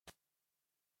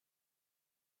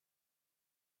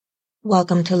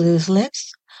Welcome to Lose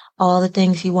Lips, all the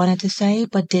things you wanted to say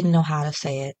but didn't know how to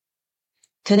say it.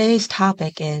 Today's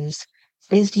topic is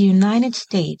the United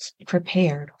States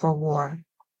prepared for war?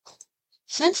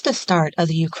 Since the start of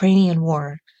the Ukrainian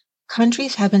war,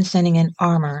 countries have been sending in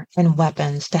armor and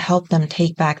weapons to help them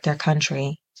take back their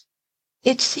country.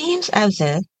 It seems as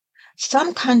if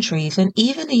some countries and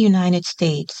even the United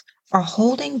States are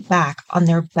holding back on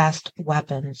their best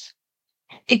weapons.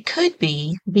 It could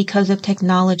be because of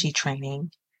technology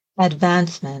training,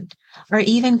 advancement, or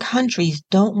even countries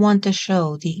don't want to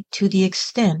show to the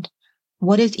extent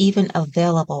what is even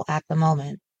available at the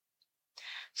moment.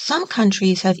 Some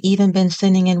countries have even been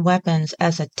sending in weapons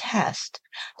as a test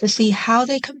to see how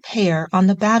they compare on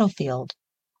the battlefield.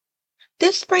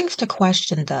 This brings to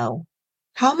question, though,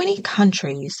 how many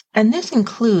countries, and this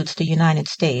includes the United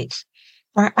States,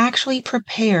 are actually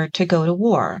prepared to go to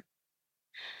war?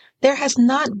 There has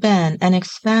not been an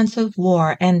expansive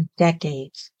war in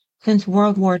decades, since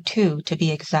World War II to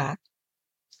be exact.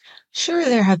 Sure,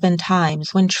 there have been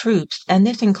times when troops, and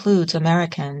this includes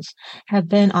Americans, have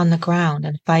been on the ground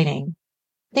and fighting.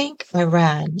 Think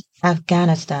Iran,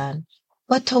 Afghanistan.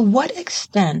 But to what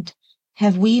extent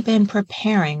have we been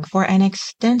preparing for an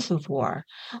extensive war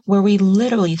where we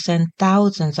literally send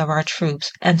thousands of our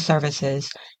troops and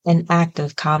services in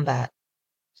active combat?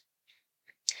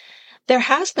 There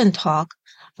has been talk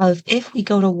of if we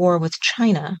go to war with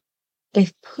China,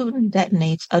 if Putin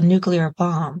detonates a nuclear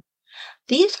bomb.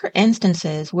 These are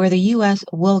instances where the U.S.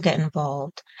 will get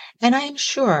involved, and I am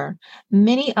sure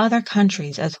many other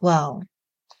countries as well.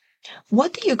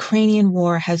 What the Ukrainian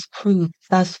war has proved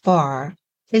thus far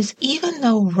is even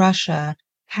though Russia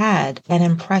had an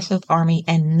impressive army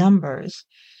and numbers,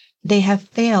 they have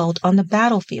failed on the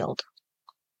battlefield.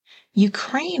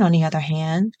 Ukraine, on the other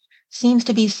hand, seems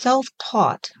to be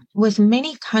self-taught, with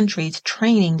many countries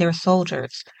training their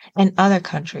soldiers and other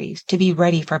countries to be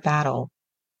ready for battle.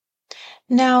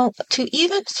 Now, to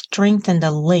even strengthen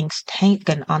the links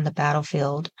taken on the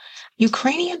battlefield,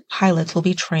 Ukrainian pilots will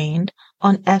be trained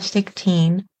on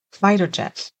F-16 fighter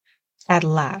jets at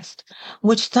last,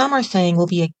 which some are saying will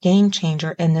be a game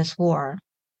changer in this war.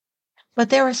 But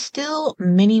there are still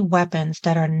many weapons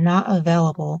that are not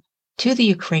available to the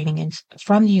Ukrainians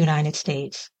from the United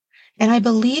States. And I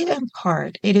believe in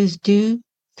part it is due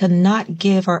to not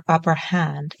give our upper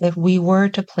hand if we were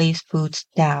to place boots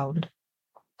down.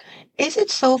 Is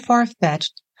it so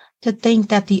far-fetched to think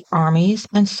that the armies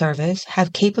and service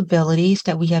have capabilities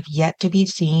that we have yet to be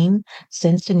seen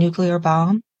since the nuclear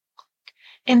bomb?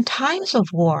 In times of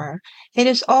war, it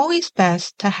is always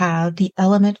best to have the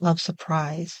element of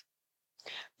surprise.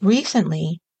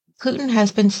 Recently, Putin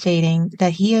has been stating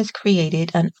that he has created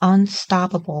an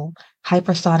unstoppable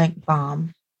hypersonic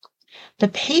bomb. The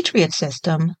Patriot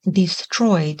system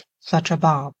destroyed such a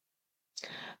bomb.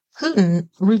 Putin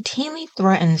routinely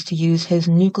threatens to use his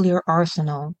nuclear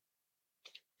arsenal.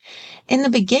 In the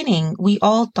beginning, we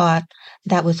all thought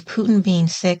that with Putin being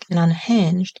sick and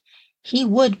unhinged, he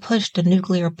would push the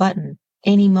nuclear button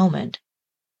any moment.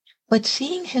 But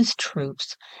seeing his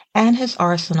troops and his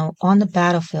arsenal on the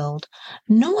battlefield,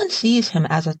 no one sees him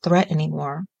as a threat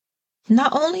anymore.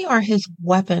 Not only are his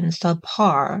weapons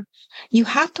subpar, you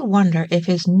have to wonder if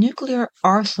his nuclear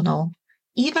arsenal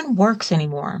even works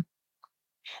anymore.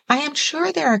 I am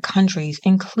sure there are countries,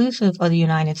 inclusive of the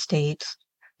United States,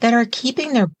 that are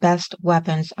keeping their best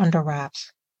weapons under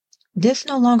wraps. This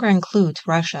no longer includes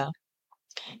Russia.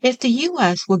 If the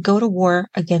U.S. would go to war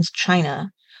against China,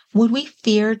 would we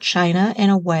fear China in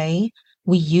a way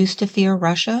we used to fear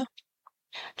Russia?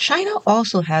 China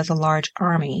also has a large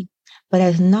army, but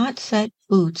has not set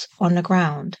boots on the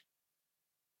ground.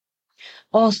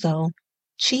 Also,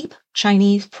 cheap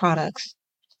Chinese products.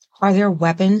 Are their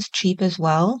weapons cheap as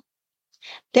well?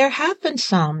 There have been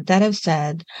some that have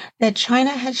said that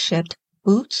China has shipped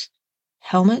boots,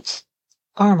 helmets,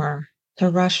 armor to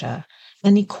Russia,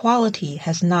 and the quality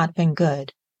has not been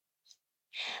good.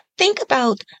 Think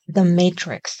about The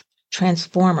Matrix,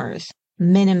 Transformers,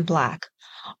 Men in Black.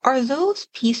 Are those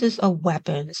pieces of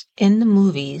weapons in the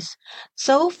movies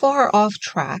so far off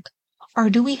track, or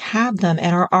do we have them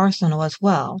in our arsenal as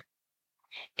well?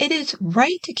 It is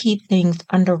right to keep things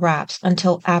under wraps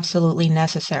until absolutely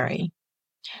necessary.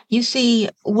 You see,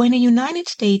 when the United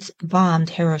States bombed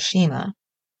Hiroshima,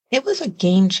 it was a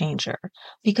game changer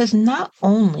because not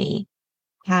only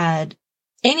had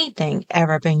anything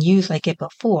ever been used like it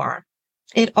before,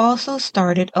 it also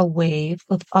started a wave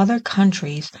of other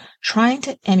countries trying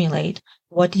to emulate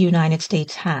what the United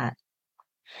States had.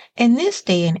 In this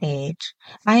day and age,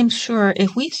 I am sure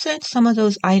if we sent some of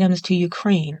those items to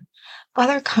Ukraine,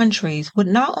 Other countries would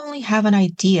not only have an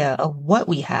idea of what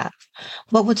we have,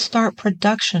 but would start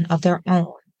production of their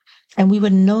own, and we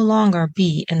would no longer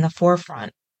be in the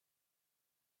forefront.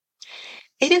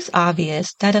 It is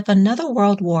obvious that if another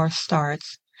world war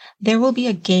starts, there will be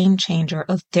a game changer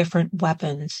of different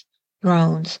weapons.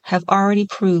 Drones have already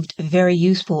proved very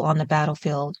useful on the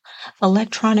battlefield.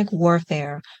 Electronic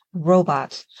warfare,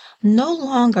 robots, no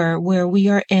longer where we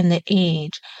are in the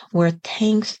age where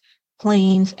tanks,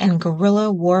 planes, and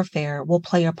guerrilla warfare will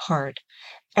play a part.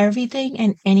 Everything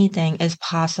and anything is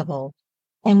possible.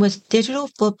 And with digital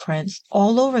footprints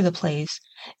all over the place,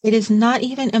 it is not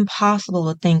even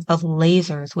impossible to think of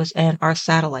lasers within our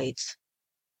satellites.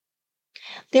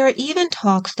 There are even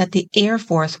talks that the Air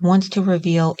Force wants to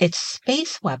reveal its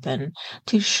space weapon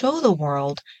to show the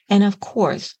world, and of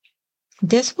course,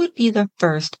 this would be the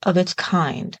first of its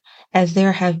kind, as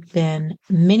there have been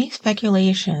many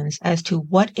speculations as to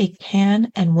what it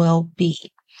can and will be.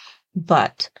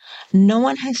 But no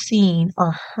one has seen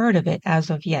or heard of it as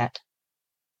of yet.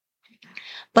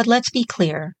 But let's be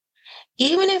clear,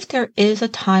 even if there is a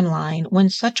timeline when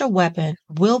such a weapon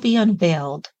will be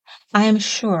unveiled, I am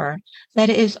sure that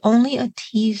it is only a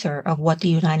teaser of what the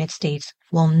United States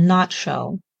will not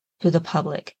show to the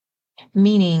public,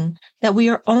 meaning that we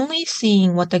are only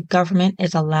seeing what the government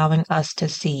is allowing us to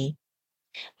see.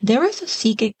 There is a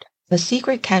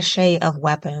secret cache of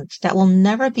weapons that will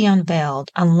never be unveiled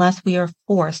unless we are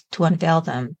forced to unveil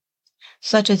them,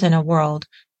 such as in a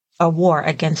war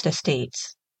against the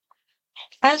states.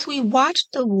 As we watch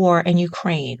the war in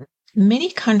Ukraine, many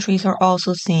countries are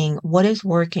also seeing what is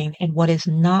working and what is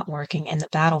not working in the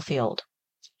battlefield.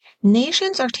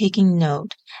 Nations are taking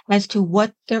note as to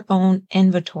what their own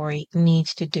inventory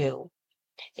needs to do.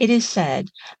 It is said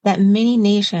that many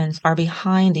nations are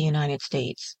behind the United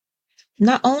States.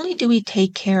 Not only do we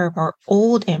take care of our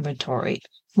old inventory,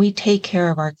 we take care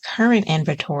of our current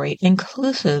inventory,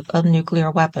 inclusive of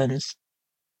nuclear weapons.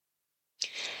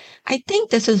 I think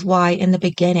this is why, in the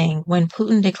beginning, when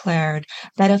Putin declared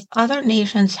that if other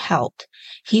nations helped,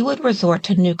 he would resort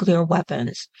to nuclear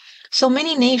weapons, so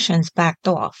many nations backed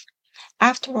off.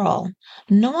 After all,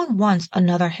 no one wants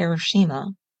another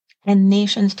Hiroshima, and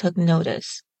nations took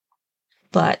notice.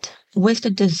 But with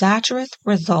the disastrous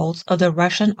results of the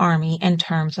Russian army in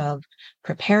terms of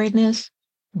preparedness,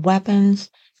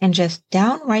 weapons, and just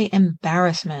downright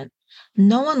embarrassment,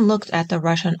 no one looks at the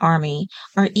Russian army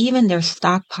or even their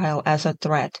stockpile as a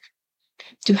threat.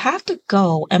 To have to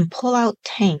go and pull out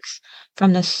tanks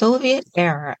from the Soviet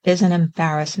era is an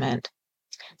embarrassment.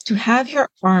 To have your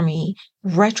army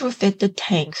retrofit the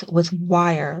tanks with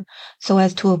wire so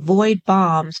as to avoid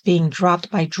bombs being dropped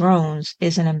by drones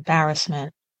is an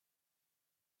embarrassment.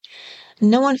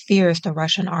 No one fears the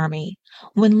Russian army.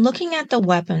 When looking at the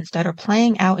weapons that are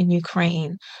playing out in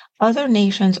Ukraine, other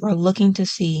nations are looking to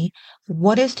see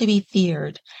what is to be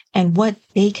feared and what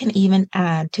they can even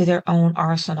add to their own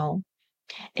arsenal.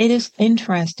 It is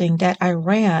interesting that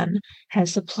Iran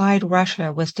has supplied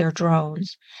Russia with their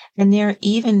drones, and they are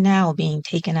even now being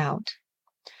taken out.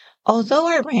 Although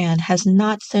Iran has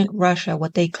not sent Russia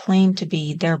what they claim to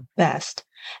be their best,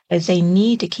 as they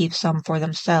need to keep some for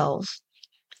themselves,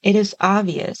 it is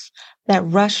obvious that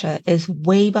Russia is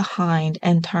way behind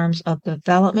in terms of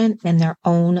development in their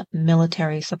own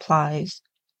military supplies.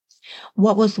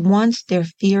 What was once their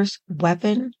fierce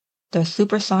weapon, the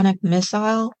supersonic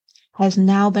missile, has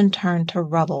now been turned to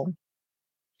rubble.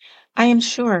 I am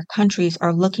sure countries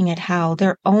are looking at how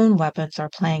their own weapons are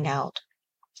playing out.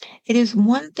 It is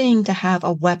one thing to have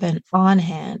a weapon on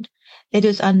hand, it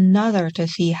is another to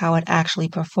see how it actually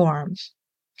performs.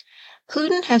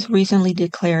 Putin has recently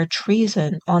declared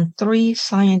treason on 3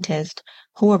 scientists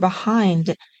who were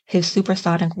behind his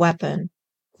supersonic weapon,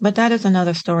 but that is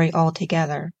another story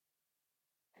altogether.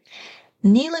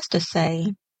 Needless to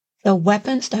say, the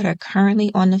weapons that are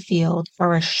currently on the field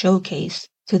are a showcase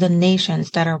to the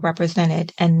nations that are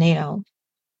represented in NATO.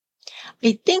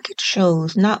 I think it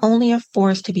shows not only a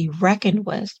force to be reckoned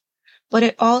with, but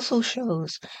it also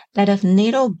shows that if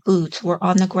NATO boots were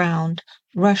on the ground,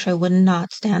 Russia would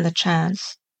not stand a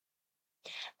chance.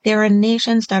 There are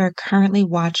nations that are currently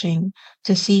watching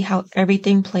to see how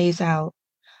everything plays out,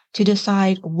 to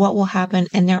decide what will happen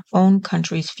in their own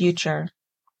country's future.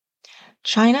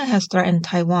 China has threatened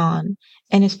Taiwan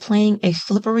and is playing a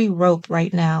slippery rope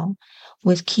right now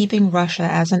with keeping Russia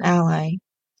as an ally.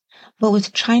 But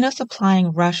with China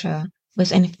supplying Russia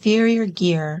with inferior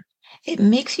gear, it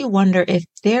makes you wonder if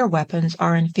their weapons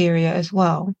are inferior as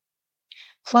well.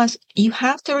 Plus, you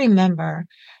have to remember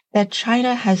that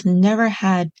China has never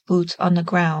had boots on the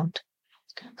ground.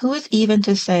 Who is even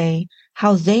to say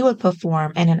how they would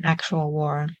perform in an actual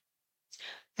war?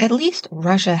 At least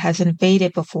Russia has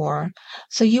invaded before,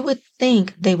 so you would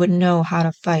think they would know how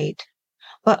to fight.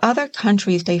 But other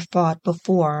countries they fought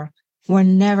before were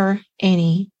never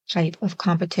any type of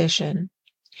competition.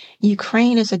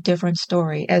 Ukraine is a different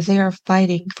story as they are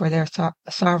fighting for their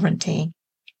sovereignty.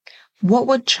 What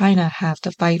would China have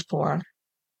to fight for?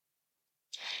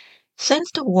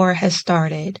 Since the war has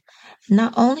started,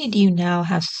 not only do you now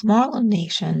have smaller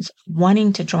nations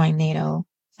wanting to join NATO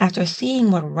after seeing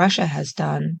what Russia has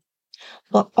done,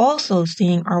 but also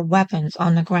seeing our weapons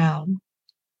on the ground.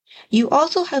 You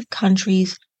also have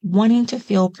countries wanting to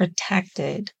feel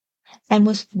protected, and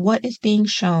with what is being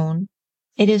shown,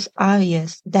 it is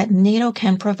obvious that NATO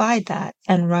can provide that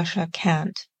and Russia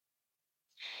can't.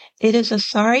 It is a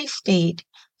sorry state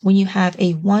when you have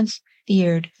a once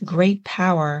feared great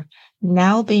power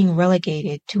now being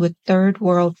relegated to a third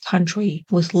world country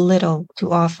with little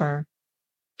to offer.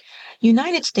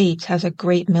 United States has a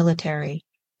great military,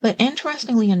 but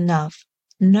interestingly enough,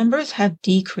 numbers have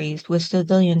decreased with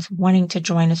civilians wanting to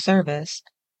join the service.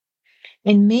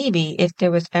 And maybe if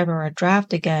there was ever a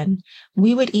draft again,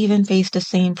 we would even face the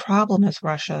same problem as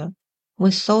Russia,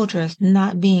 with soldiers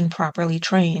not being properly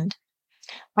trained.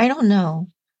 I don't know,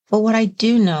 but what I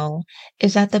do know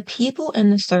is that the people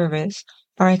in the service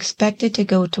are expected to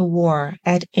go to war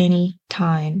at any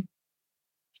time.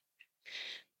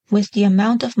 With the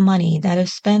amount of money that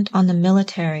is spent on the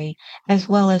military as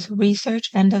well as research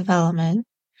and development,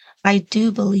 I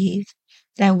do believe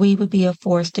that we would be a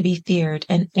force to be feared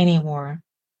in any war.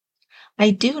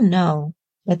 I do know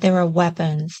that there are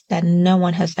weapons that no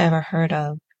one has ever heard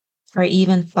of or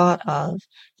even thought of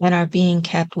and are being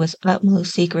kept with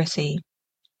utmost secrecy.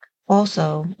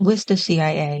 Also, with the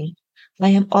CIA, I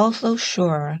am also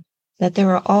sure that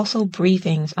there are also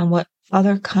briefings on what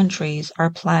other countries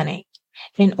are planning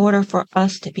in order for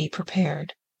us to be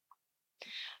prepared.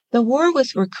 The war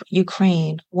with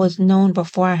Ukraine was known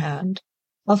beforehand.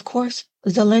 Of course,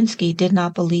 Zelensky did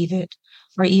not believe it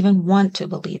or even want to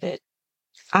believe it.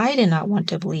 I did not want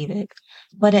to believe it,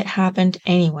 but it happened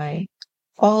anyway,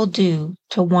 all due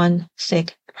to one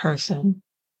sick person.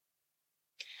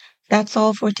 That's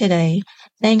all for today.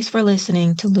 Thanks for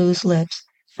listening to Loose Lips.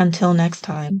 Until next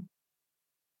time.